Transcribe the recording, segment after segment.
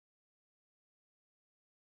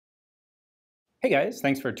Hey guys,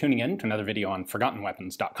 thanks for tuning in to another video on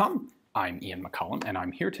ForgottenWeapons.com. I'm Ian McCollum, and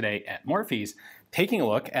I'm here today at Morphy's taking a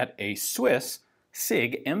look at a Swiss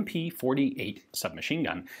SIG MP48 submachine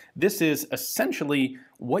gun. This is essentially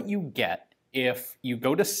what you get if you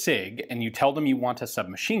go to SIG and you tell them you want a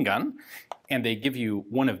submachine gun, and they give you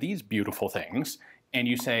one of these beautiful things, and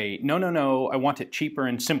you say, no, I want it cheaper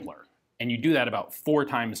and simpler. And you do that about 4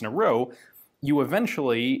 times in a row, you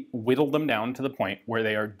eventually whittle them down to the point where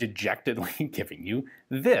they are dejectedly giving you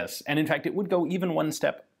this. And in fact, it would go even one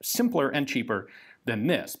step simpler and cheaper than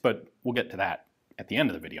this, but we'll get to that at the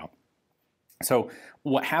end of the video. So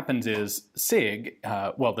what happens is SIG,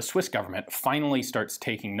 the Swiss government finally starts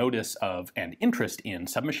taking notice of and interest in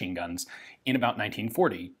submachine guns in about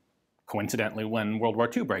 1940, coincidentally when World War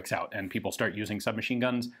II breaks out and people start using submachine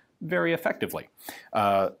guns very effectively.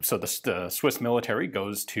 So the Swiss military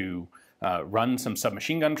goes to run some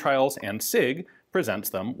submachine gun trials, and SIG presents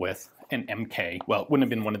them with an MK, well, it wouldn't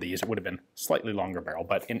have been one of these, it would have been slightly longer barrel,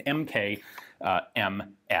 but an MK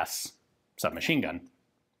MS submachine gun.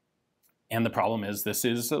 And the problem is this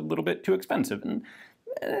is a little bit too expensive, and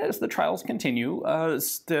as the trials continue,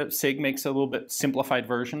 the SIG makes a little bit simplified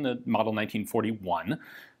version, the model 1941,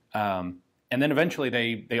 and then eventually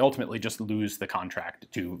they ultimately just lose the contract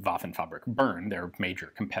to Waffenfabrik Bern, their major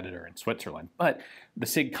competitor in Switzerland. But the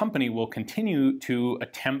SIG company will continue to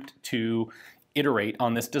attempt to iterate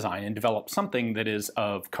on this design and develop something that is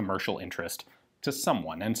of commercial interest to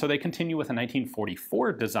someone. And so they continue with a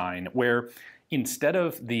 1944 design where instead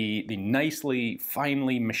of the nicely,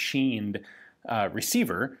 finely machined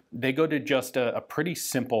receiver, they go to just a pretty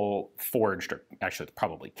simple forged, or actually it's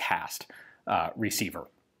probably cast, receiver.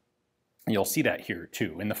 You'll see that here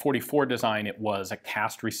too. In the 44 design, it was a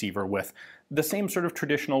cast receiver with the same sort of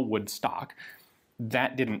traditional wood stock.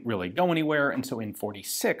 That didn't really go anywhere, and so in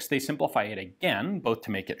 46, they simplify it again, both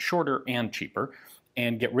to make it shorter and cheaper,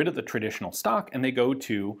 and get rid of the traditional stock, and they go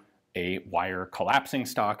to a wire collapsing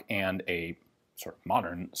stock and a sort of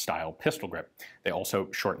modern style pistol grip. They also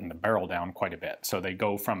shorten the barrel down quite a bit. So they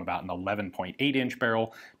go from about an 11.8 inch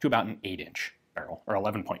barrel to about an 8 inch barrel, or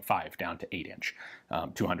 11.5 down to 8 inch,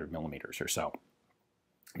 200 millimeters or so.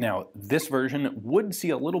 Now, this version would see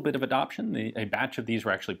a little bit of adoption. A batch of these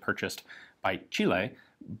were actually purchased by Chile.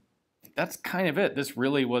 That's kind of it. This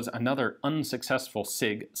really was another unsuccessful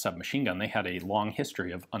SIG submachine gun. They had a long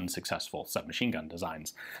history of unsuccessful submachine gun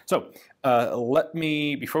designs. So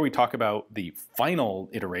before we talk about the final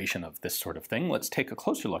iteration of this sort of thing, let's take a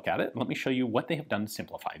closer look at it. Let me show you what they have done to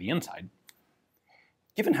simplify the inside.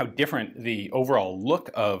 Given how different the overall look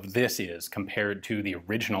of this is compared to the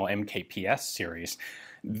original MKPS series,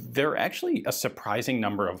 there are actually a surprising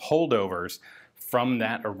number of holdovers from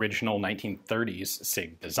that original 1930s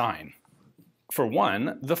SIG design. For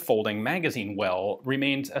one, the folding magazine well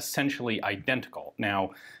remains essentially identical.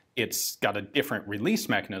 Now, it's got a different release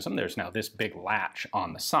mechanism. There's now this big latch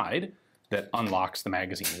on the side that unlocks the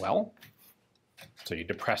magazine well. So you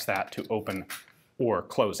depress that to open or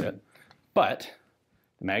close it. But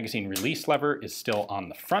the magazine release lever is still on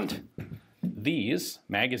the front. These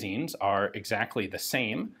magazines are exactly the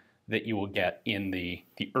same that you will get in the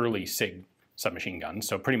early SIG submachine guns.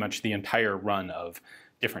 So pretty much the entire run of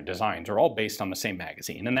different designs are all based on the same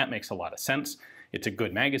magazine, and that makes a lot of sense. It's a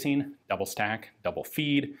good magazine, double stack, double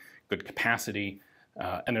feed, good capacity,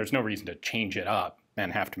 and there's no reason to change it up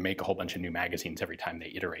and have to make a whole bunch of new magazines every time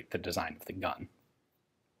they iterate the design of the gun.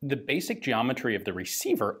 The basic geometry of the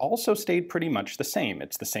receiver also stayed pretty much the same.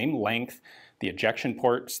 It's the same length, the ejection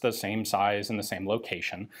port's the same size and the same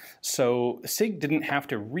location. So SIG didn't have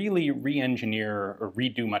to really re-engineer or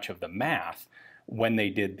redo much of the math when they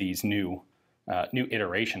did these new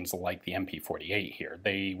iterations like the MP48 here.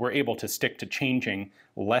 They were able to stick to changing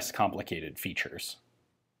less complicated features.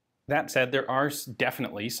 That said, there are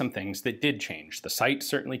definitely some things that did change. The sight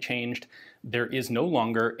certainly changed. There is no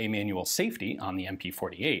longer a manual safety on the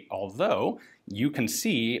MP48, although you can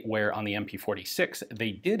see where on the MP46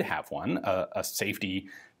 they did have one, a safety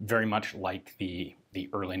very much like the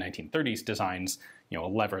early 1930s designs, a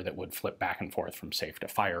lever that would flip back and forth from safe to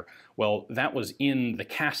fire. Well, that was in the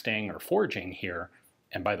casting or forging here,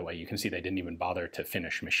 and by the way, you can see they didn't even bother to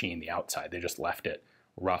finish machine the outside. They just left it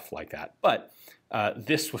rough like that. But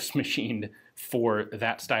this was machined for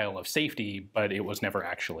that style of safety, but it was never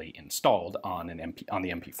actually installed on the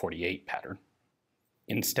MP48 pattern.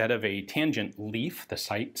 Instead of a tangent leaf, the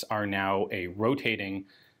sights are now a rotating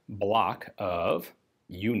block of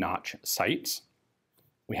U-notch sights.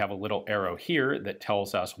 We have a little arrow here that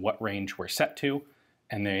tells us what range we're set to,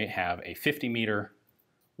 and they have a 50 meter,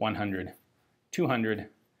 100, 200,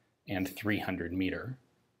 and 300 meter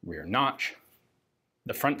rear notch.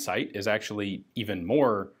 The front sight is actually even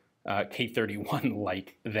more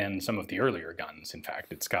K31-like than some of the earlier guns. In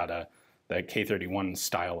fact, it's got the K31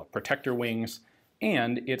 style of protector wings,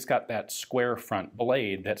 and it's got that square front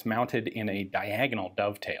blade that's mounted in a diagonal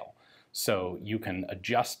dovetail. So you can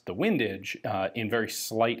adjust the windage in very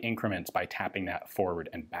slight increments by tapping that forward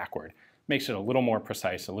and backward. Makes it a little more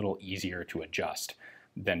precise, a little easier to adjust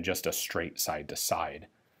than just a straight side-to-side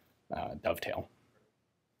dovetail.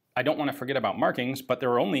 I don't want to forget about markings, but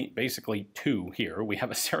there are only basically two here. We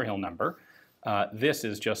have a serial number. This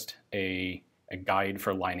is just a guide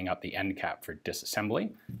for lining up the end cap for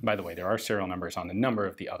disassembly. By the way, there are serial numbers on a number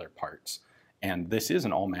of the other parts, and this is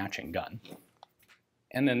an all-matching gun.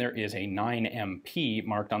 And then there is a 9MP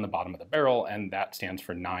marked on the bottom of the barrel, and that stands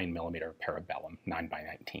for 9mm parabellum,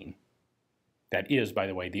 9x19. That is, by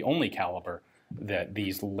the way, the only caliber that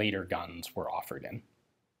these later guns were offered in.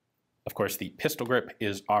 Of course, the pistol grip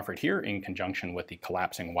is offered here in conjunction with the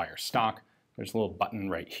collapsing wire stock. There's a little button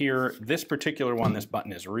right here. This particular one, this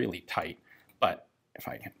button is really tight, but if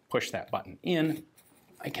I can push that button in,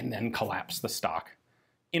 I can then collapse the stock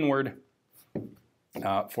inward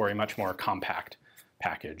for a much more compact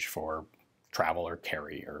package for travel or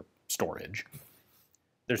carry or storage.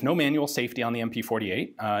 There's no manual safety on the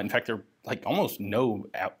MP48. In fact, there are like almost no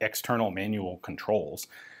external manual controls.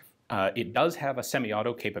 It does have a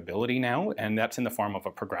semi-auto capability now, and that's in the form of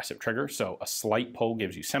a progressive trigger. So a slight pull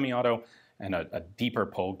gives you semi-auto, and a deeper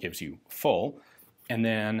pull gives you full. And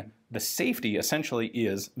then the safety essentially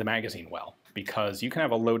is the magazine well, because you can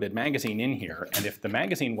have a loaded magazine in here, and if the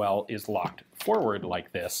magazine well is locked forward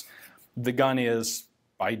like this, the gun is,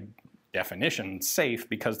 by definition, safe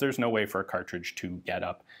because there's no way for a cartridge to get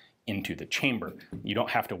up into the chamber. You don't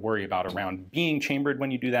have to worry about a round being chambered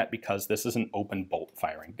when you do that because this is an open bolt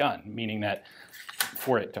firing gun, meaning that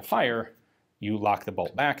for it to fire, you lock the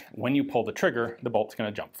bolt back. When you pull the trigger, the bolt's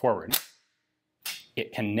going to jump forward.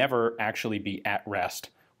 It can never actually be at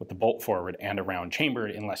rest with the bolt forward and a round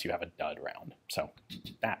chambered unless you have a dud round. So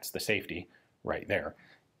that's the safety right there.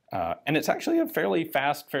 And it's actually a fairly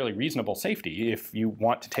fast, fairly reasonable safety. If you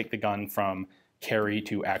want to take the gun from carry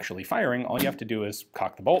to actually firing, all you have to do is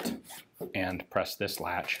cock the bolt and press this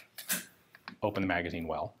latch, open the magazine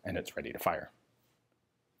well, and it's ready to fire.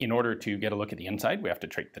 In order to get a look at the inside, we have to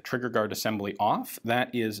take the trigger guard assembly off.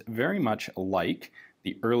 That is very much like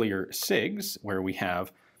the earlier SIGs, where we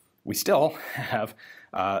still have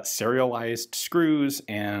serialized screws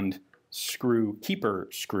and screw keeper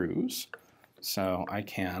screws. So I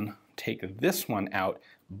can take this one out,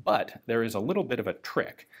 but there is a little bit of a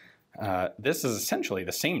trick. This is essentially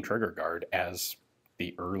the same trigger guard as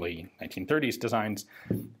the early 1930s designs,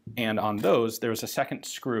 and on those there's a second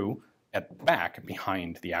screw at the back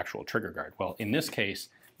behind the actual trigger guard. Well, in this case,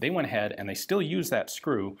 they went ahead and they still use that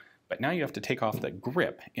screw, but now you have to take off the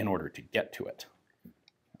grip in order to get to it.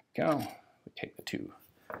 There we go. We take the two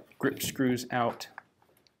grip screws out.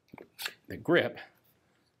 The grip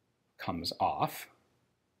comes off,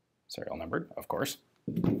 serial numbered, of course.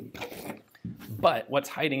 But what's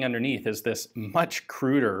hiding underneath is this much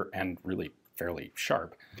cruder and really fairly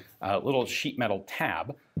sharp little sheet metal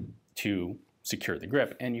tab to secure the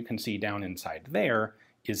grip. And you can see down inside there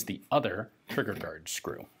is the other trigger guard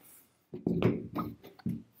screw. All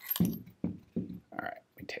right,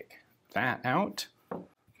 we take that out.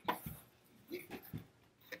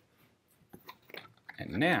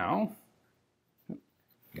 And now,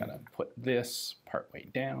 gotta put this partway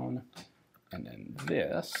down, and then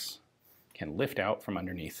this can lift out from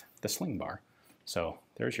underneath the sling bar. So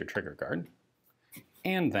there's your trigger guard.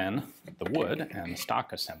 And then the wood and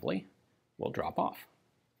stock assembly will drop off.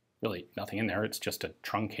 Really nothing in there, it's just a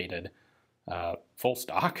truncated full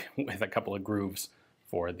stock with a couple of grooves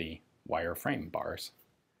for the wire frame bars.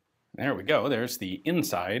 There we go, there's the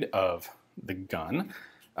inside of the gun.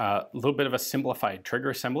 A little bit of a simplified trigger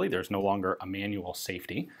assembly. There's no longer a manual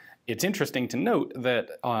safety. It's interesting to note that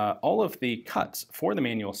all of the cuts for the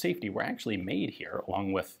manual safety were actually made here,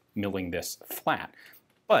 along with milling this flat.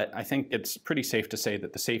 But I think it's pretty safe to say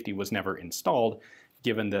that the safety was never installed,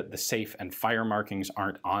 given that the safe and fire markings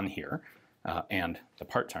aren't on here, and the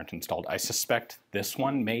parts aren't installed. I suspect this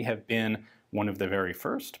one may have been one of the very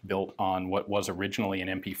first, built on what was originally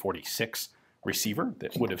an MP46 receiver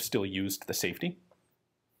that would have still used the safety.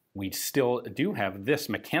 We still do have this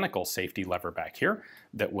mechanical safety lever back here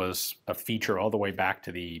that was a feature all the way back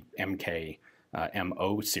to the MK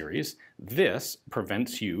MO series. This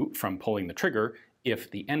prevents you from pulling the trigger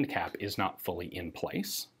if the end cap is not fully in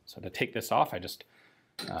place. So to take this off, I just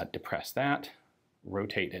depress that,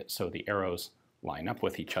 rotate it so the arrows line up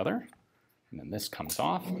with each other, and then this comes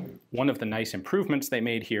off. One of the nice improvements they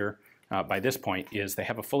made here by this point is they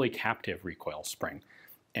have a fully captive recoil spring,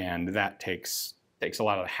 and that takes a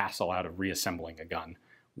lot of the hassle out of reassembling a gun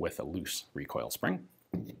with a loose recoil spring.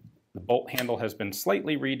 The bolt handle has been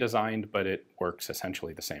slightly redesigned, but it works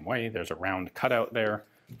essentially the same way. There's a round cutout there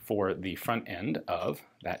for the front end of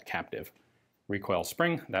that captive recoil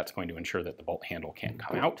spring. That's going to ensure that the bolt handle can't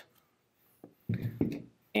come out.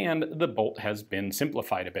 And the bolt has been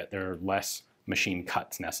simplified a bit. There are less machine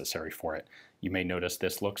cuts necessary for it. You may notice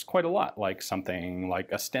this looks quite a lot like something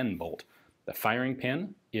like a Sten bolt. The firing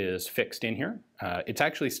pin is fixed in here. It's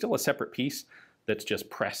actually still a separate piece that's just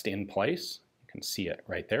pressed in place. You can see it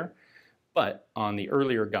right there. But on the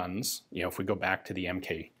earlier guns, if we go back to the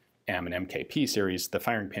MKM and MKP series, the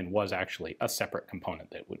firing pin was actually a separate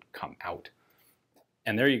component that would come out.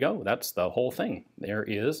 And there you go. That's the whole thing. There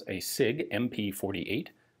is a SIG MP48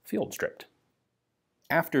 field stripped.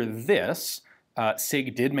 After this,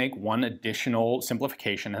 SIG did make one additional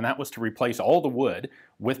simplification, and that was to replace all the wood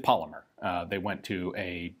with polymer. They went to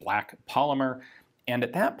a black polymer, and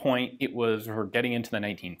at that point, we're getting into the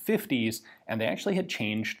 1950s, and they actually had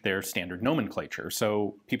changed their standard nomenclature.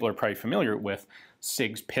 So people are probably familiar with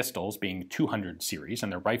SIG's pistols being 200 series,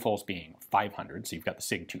 and their rifles being 500. So you've got the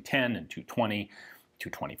SIG 210 and 220,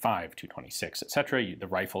 225, 226, etc. The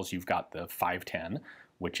rifles, you've got the 510,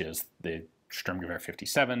 which is the Sturmgewehr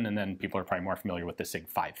 57, and then people are probably more familiar with the SIG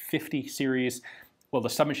 550 series. Well, the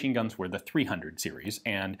submachine guns were the 300 series,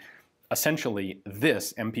 and essentially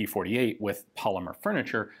this MP48 with polymer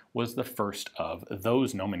furniture was the first of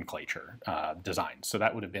those nomenclature designs. So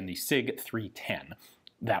that would have been the SIG 310.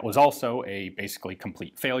 That was also a basically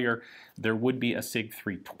complete failure. There would be a SIG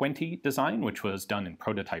 320 design, which was done in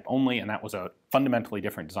prototype only, and that was a fundamentally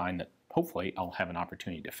different design that hopefully I'll have an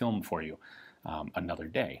opportunity to film for you another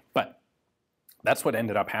day. But that's what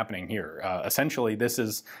ended up happening here. Essentially, this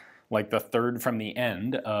is like the third from the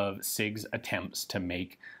end of SIG's attempts to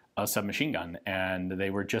make a submachine gun, and they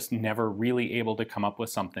were just never really able to come up with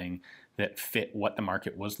something that fit what the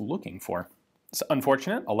market was looking for. It's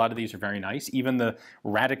unfortunate. A lot of these are very nice. Even the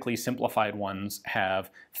radically simplified ones have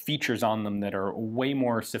features on them that are way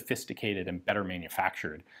more sophisticated and better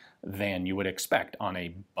manufactured than you would expect on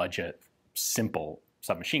a budget, simple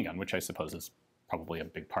submachine gun, which I suppose is probably a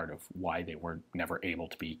big part of why they were never able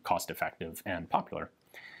to be cost-effective and popular.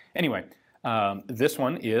 Anyway, this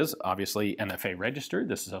one is obviously NFA registered.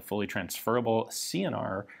 This is a fully transferable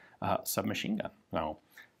CNR submachine gun. So,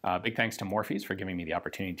 big thanks to Morphe's for giving me the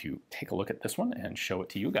opportunity to take a look at this one and show it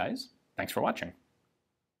to you guys. Thanks for watching.